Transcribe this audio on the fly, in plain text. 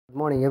Good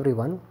morning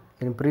everyone.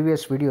 In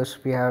previous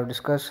videos we have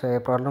discussed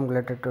a problem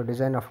related to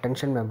design of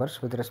tension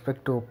members with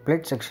respect to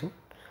plate section.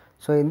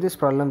 So in this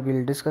problem we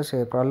will discuss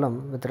a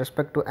problem with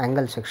respect to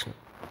angle section.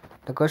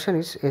 The question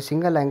is a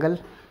single angle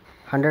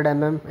 100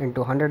 mm into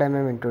 100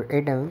 mm into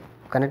 8 mm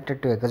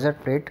connected to a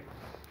gusset plate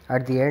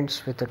at the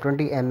ends with a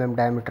 20 mm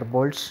diameter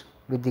bolts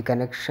with the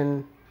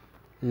connection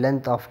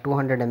length of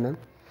 200 mm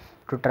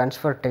to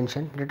transfer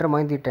tension.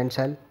 Determine the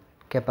tensile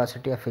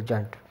capacity of a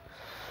joint.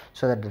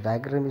 So that the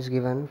diagram is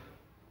given.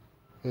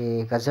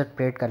 A gusset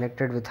plate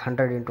connected with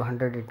 100 into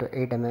 100 into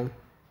 8 mm.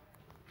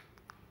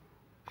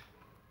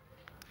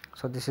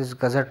 So this is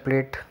gusset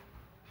plate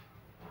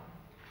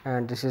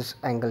and this is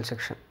angle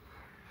section.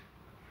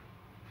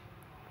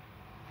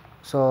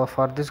 So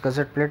for this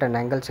gusset plate, an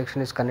angle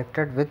section is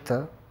connected with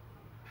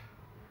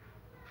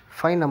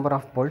 5 number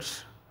of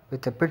bolts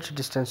with a pitch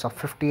distance of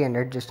 50 and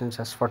edge distance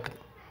as 40.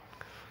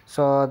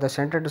 So the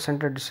center to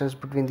center distance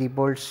between the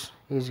bolts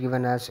is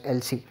given as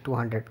LC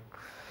 200.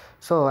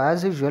 So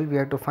as usual we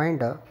have to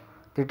find the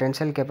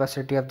tensile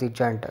capacity of the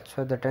joint.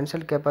 So the tensile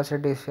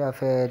capacity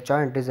of a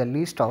joint is the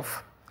least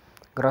of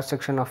cross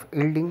section of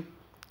yielding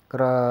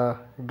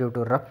due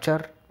to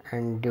rupture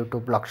and due to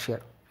block shear.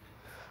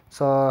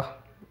 So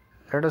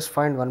let us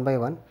find one by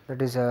one.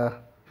 That is the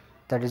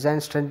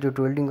design strength due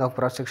to yielding of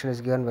cross section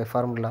is given by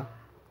formula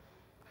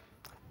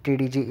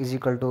TDG is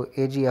equal to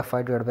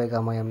AGFI divided by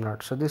gamma m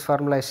naught. So this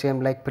formula is same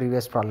like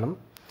previous problem.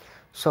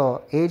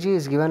 So AG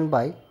is given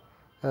by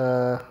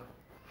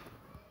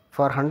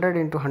for 100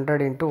 into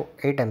 100 into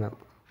 8 mm.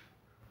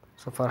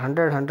 So for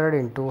 100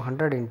 into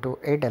 100 into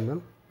 8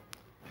 mm.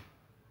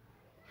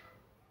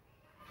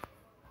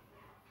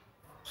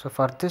 So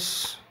for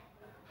this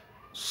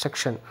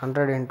section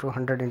 100 into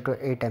 100 into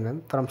 8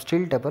 mm from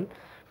steel table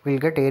we will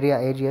get area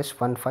AG as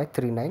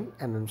 1539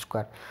 mm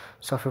square.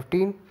 So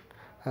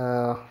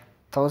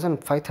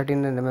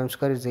 15,539 mm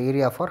square is the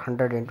area for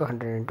 100 into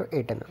 100 into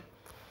 8 mm.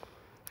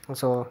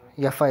 So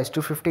Fi is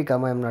 250,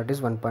 gamma m naught is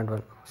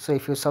 1.1. So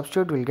if you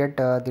substitute, we will get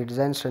the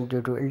design strength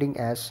due to yielding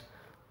as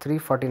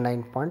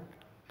 349.77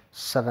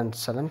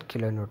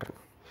 kilonewton.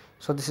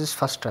 So this is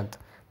first strength.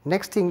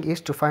 Next thing is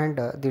to find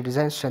the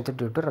design strength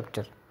due to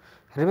rupture.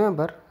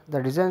 Remember,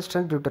 the design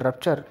strength due to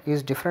rupture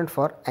is different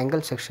for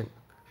angle section.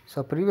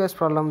 So previous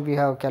problem we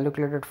have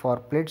calculated for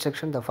plate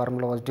section, the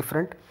formula was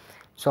different.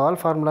 So all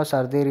formulas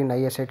are there in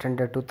IS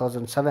 800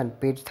 2007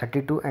 page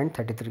 32 and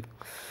 33.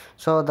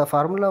 So the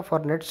formula for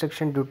net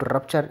section due to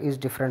rupture is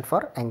different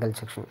for angle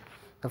section.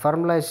 The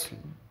formula is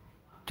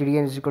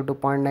TDN is equal to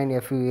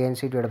 0.9 FU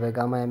ANC divided by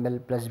gamma ml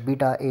plus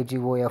beta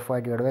AGO FY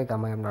divided by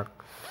gamma m naught,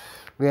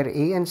 where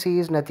ANC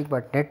is nothing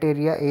but net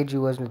area,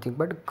 AGO is nothing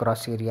but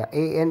gross area.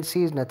 ANC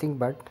is nothing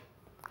but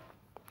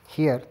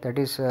here, that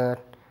is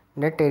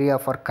net area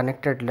for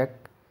connected leg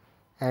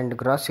and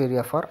gross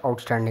area for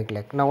outstanding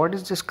leg. Now what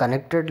is this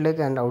connected leg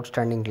and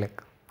outstanding leg?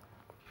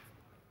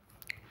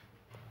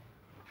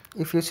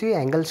 If you see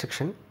angle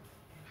section,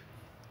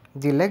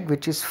 the leg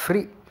which is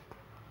free,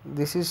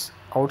 this is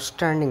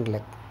outstanding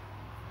leg.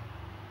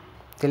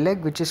 The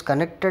leg which is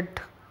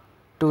connected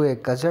to a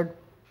gusset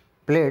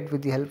plate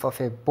with the help of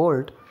a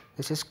bolt,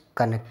 this is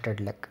connected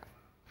leg.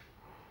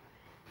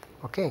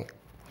 Okay.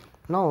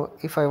 Now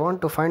if I want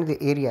to find the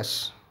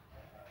areas,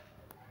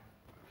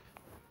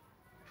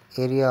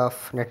 area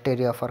of net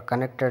area for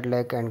connected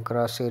leg and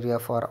gross area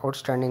for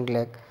outstanding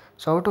leg,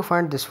 so how to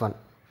find this one?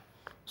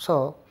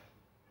 So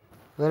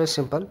very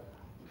simple,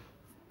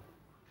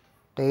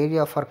 the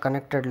area for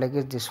connected leg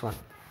is this one.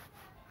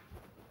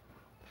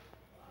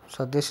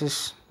 So this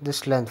is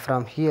this length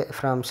from here,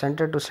 from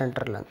center to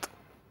center length.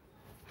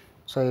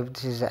 So if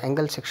this is the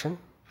angle section,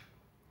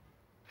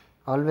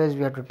 always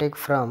we have to take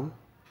from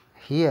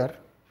here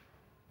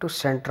to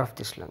center of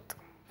this length.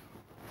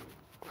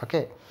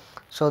 Okay,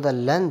 so the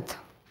length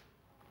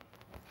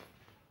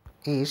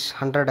is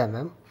 100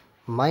 mm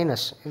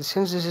minus,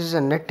 since this is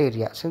a net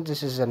area,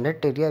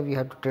 we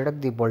have to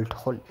deduct the bolt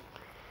hole.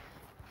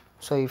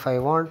 So if I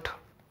want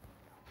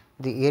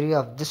the area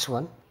of this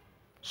one,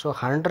 so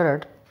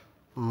 100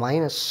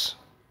 minus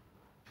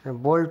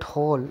bolt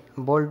hole,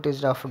 bolt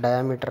is of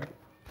diameter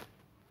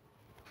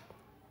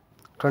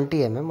 20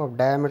 mm, of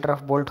diameter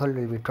of bolt hole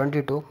will be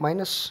 22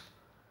 minus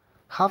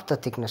half the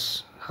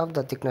thickness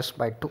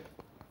by 2,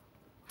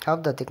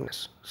 half the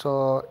thickness,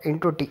 so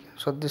into T.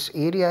 So this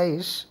area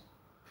is,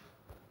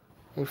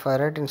 if I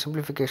write in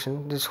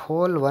simplification, this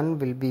whole one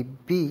will be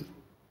B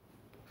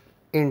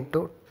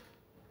into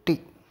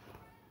T.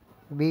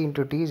 B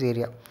into T is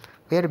area,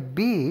 where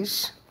B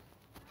is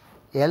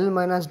L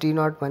minus D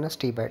naught minus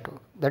T by 2.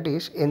 That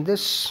is, in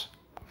this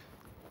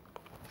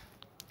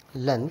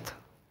length,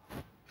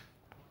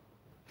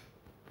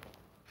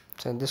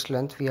 so in this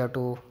length we have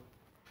to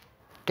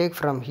take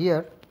from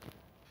here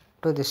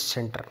to this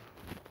center.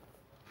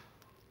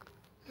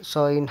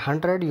 So in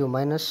 100 you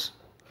minus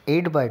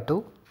 8 by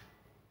 2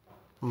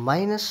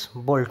 minus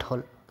bolt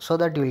hole, so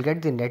that you will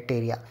get the net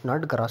area,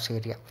 not gross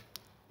area.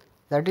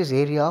 That is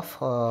area of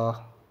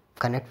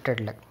connected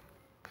leg.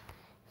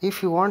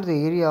 If you want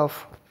the area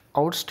of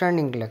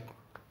outstanding leg,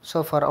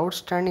 so for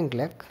outstanding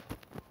leg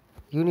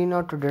you need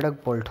not to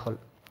deduct bolt hole.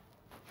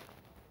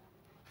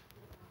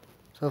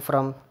 So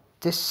from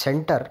this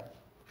center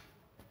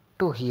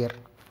to here,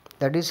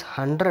 that is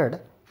 100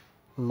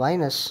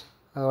 minus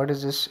what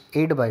is this,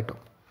 8 by 2.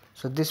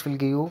 So this will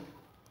give you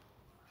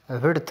a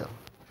width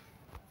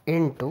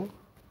into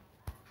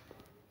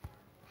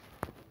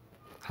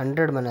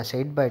 100 minus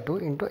 8 by 2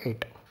 into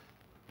 8.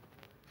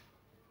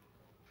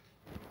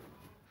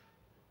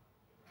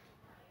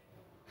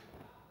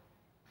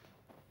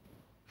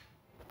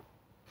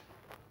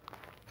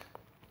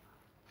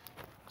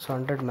 So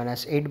 100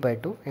 minus 8 by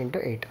 2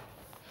 into 8.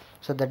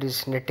 So that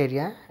is net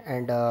area,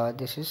 and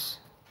this is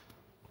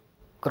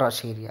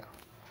gross area.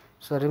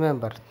 So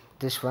remember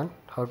this one,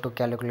 how to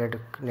calculate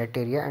net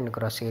area and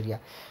gross area.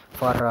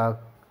 For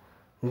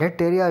net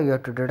area you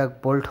have to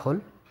deduct bolt hole.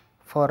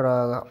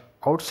 For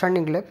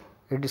outstanding leg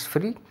it is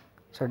free,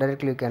 so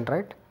directly you can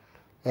write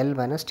L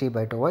minus T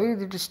by 2. Why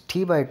it is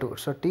T by 2?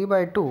 So T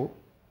by 2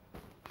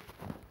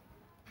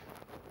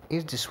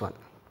 is this one.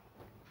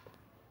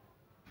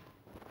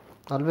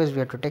 Always we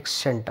have to take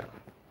center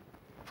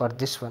for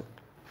this one,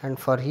 and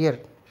for here,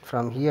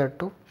 from here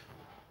to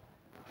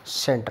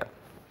center.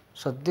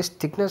 So this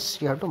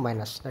thickness you have to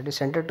minus, that is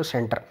center to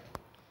center.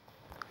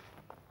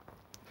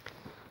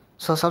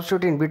 So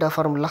substitute in beta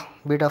formula.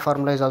 Beta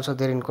formula is also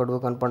there in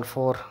codebook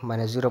 1.4,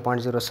 minus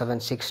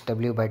 0.076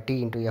 W by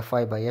T into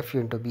Fi by Fu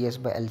into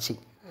Bs by Lc,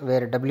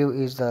 where W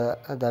is the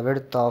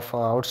width of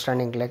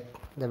outstanding leg.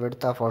 The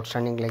width of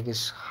outstanding leg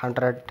is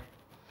 100,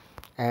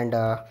 and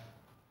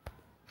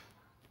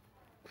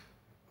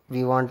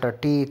we want a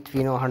T,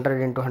 we know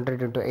 100 into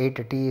 100 into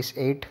 8, T is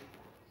 8,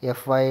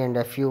 Fy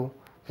and Fu.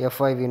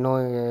 Fy we know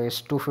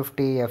is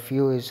 250,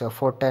 Fu is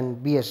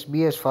 410.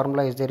 Bs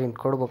formula is there in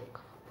codebook.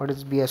 What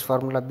is Bs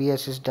formula?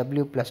 Bs is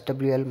W plus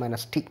WL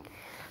minus T.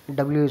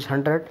 W is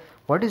 100.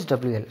 What is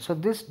WL? So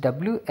this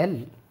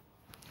WL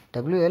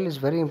is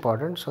very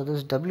important. So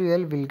this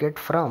WL will get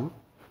from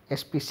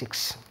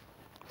SP6.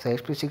 So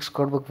SP6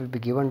 codebook will be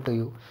given to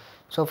you.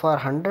 So for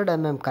 100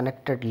 mm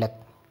connected leg,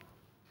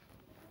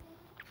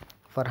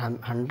 for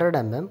 100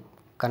 mm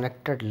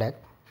connected leg,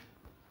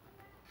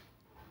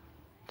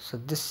 so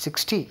this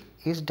 60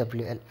 is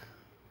WL.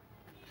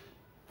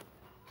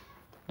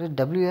 The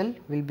WL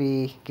will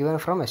be given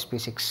from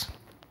SP6.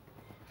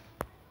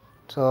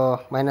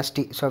 So minus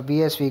T. So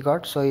Bs we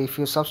got. So if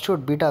you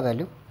substitute beta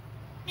value,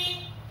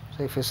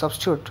 so if you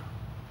substitute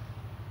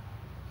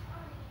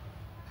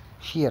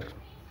here,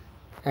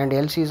 and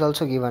LC is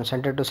also given,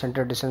 center to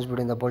center distance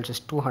between the bolts is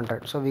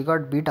 200. So we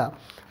got beta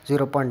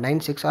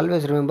 0.96.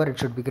 Always remember it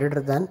should be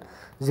greater than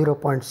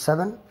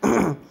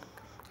 0.7.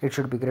 It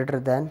should be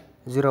greater than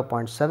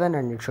 0.7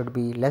 and it should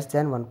be less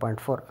than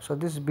 1.4. So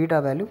this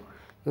beta value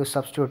you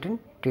substitute in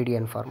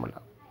TDN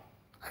formula.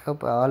 I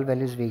hope all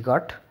values we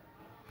got.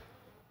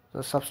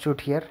 So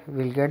substitute here,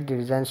 we will get the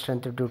design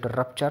strength due to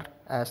rupture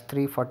as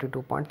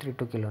 342.32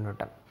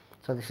 kN.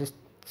 So this is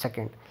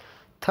second.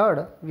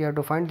 Third, we have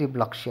to find the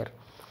block shear.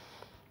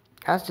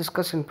 As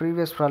discussed in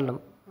previous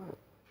problem,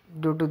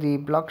 due to the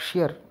block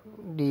shear,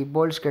 the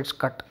bolts gets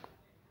cut.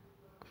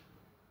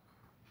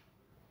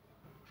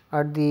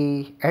 At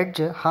the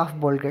edge, half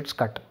bolt gets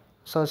cut.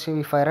 So see,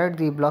 if I write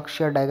the block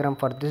shear diagram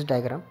for this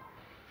diagram,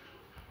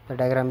 the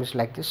diagram is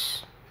like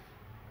this.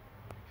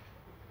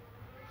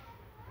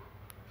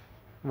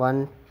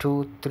 1,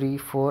 2, 3,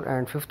 4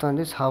 and fifth one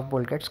is half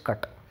bolt gets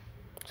cut.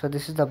 So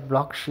this is the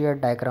block shear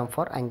diagram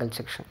for angle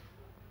section.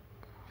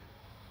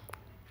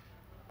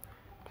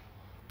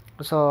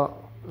 So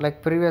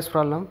like previous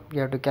problem,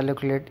 you have to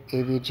calculate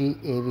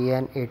AVG,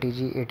 AVN,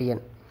 ATG, ATN,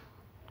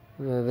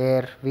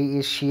 where V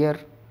is shear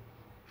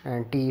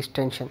and T is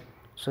tension.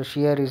 So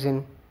shear is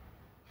in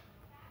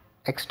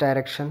X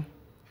direction.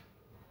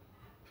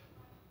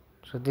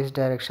 So this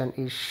direction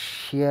is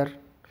shear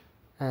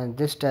and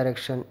this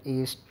direction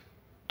is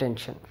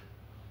tension.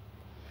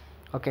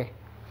 Okay.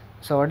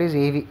 So what is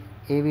AV?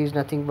 AV is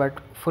nothing but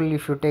full,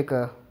 if you take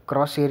a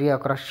cross area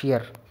across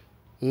shear,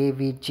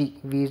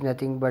 AVG, V is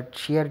nothing but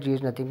shear, G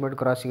is nothing but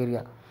cross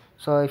area.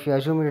 So if you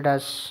assume it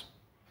as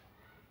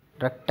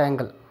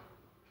rectangle,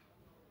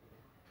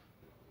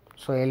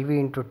 so LV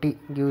into T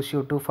gives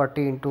you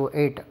 240 into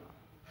 8.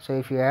 So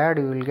if you add,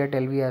 you will get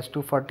LV as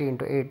 240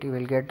 into 8, you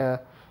will get the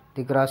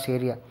gross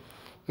area.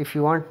 If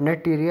you want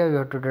net area, you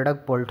have to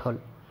deduct bolt hole.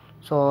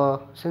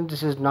 So since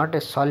this is not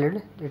a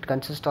solid, it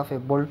consists of a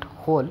bolt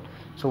hole.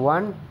 So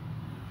 1,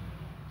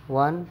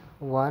 1,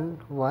 1,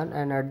 1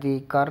 and at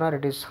the corner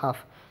it is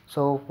half.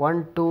 So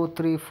 1, 2,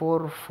 3,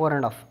 4, 4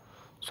 and half.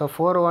 So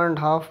 4 and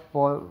half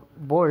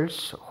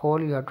bolts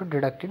hole you have to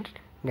deduct in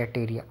net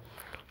area.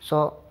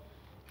 So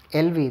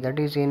LV, that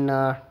is in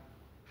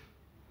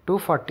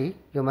 240,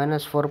 you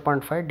minus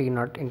 4.5 D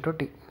naught into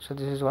T. So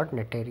this is what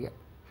net area.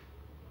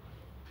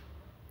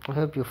 I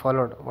hope you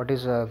followed what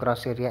is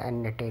gross area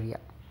and net area.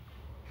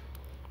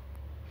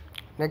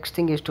 Next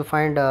thing is to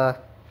find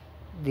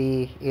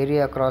the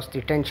area across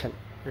the tension,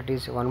 that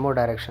is one more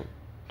direction.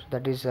 So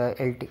that is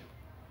LT.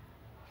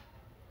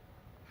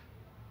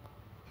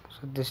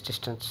 So this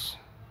distance.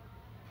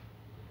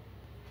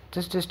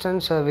 This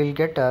distance we'll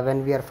get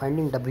when we are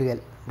finding WL.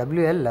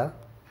 WL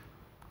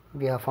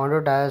we have found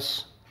it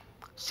as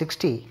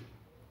 60.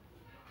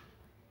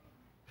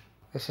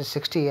 This is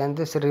 60 and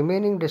this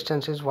remaining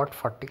distance is what,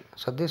 40.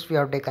 So this we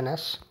have taken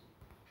as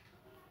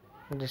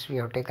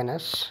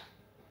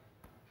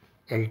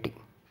LT.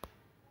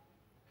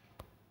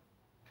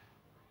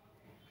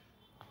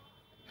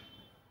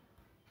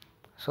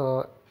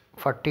 So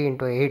 40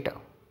 into 8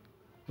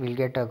 we'll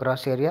get a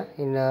gross area.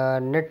 In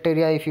net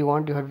area, if you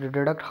want, you have to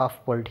deduct half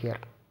bolt here.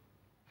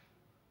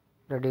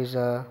 That is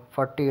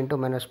 40 into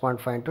minus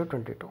 0.5 into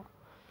 22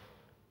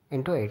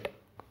 into 8.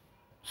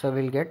 So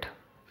we'll get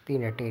the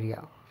net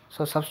area.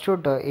 So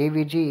substitute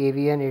AVG,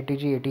 AVN,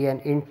 ATG,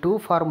 ATN in two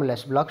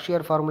formulas. Block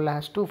shear formula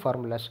has two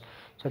formulas.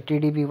 So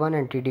TDB1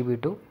 and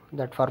TDB2.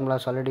 That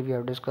formulas already we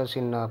have discussed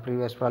in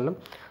previous problem.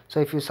 So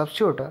if you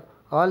substitute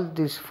all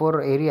these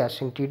four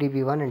areas in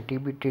TDB1 and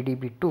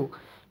TDB2,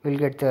 we'll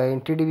get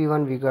in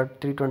TDB1 we got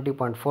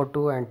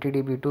 320.42 and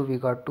TDB2 we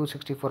got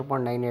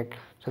 264.98.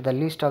 So the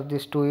least of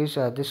these two is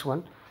this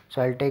one.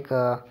 So I'll take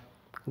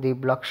the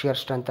block shear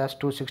strength as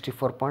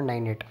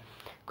 264.98.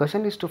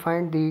 Question is to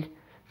find the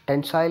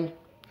tensile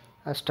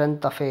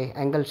strength of a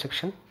angle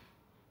section.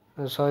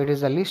 So it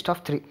is the least of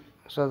three.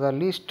 So the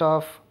least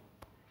of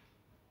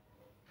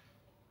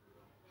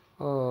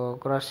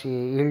cross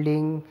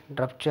yielding,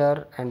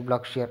 rupture and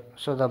block shear.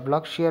 So the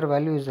block shear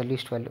value is the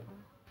least value.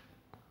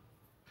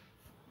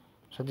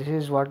 So this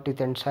is what the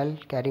tensile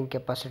carrying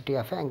capacity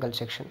of an angle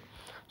section.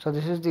 So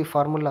this is the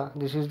formula,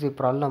 this is the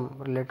problem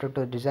related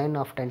to design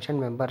of tension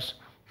members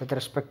with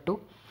respect to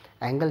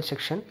angle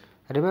section.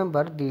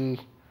 Remember, the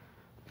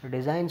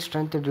design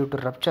strength due to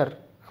rupture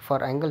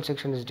for angle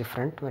section is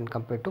different when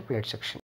compared to plate section.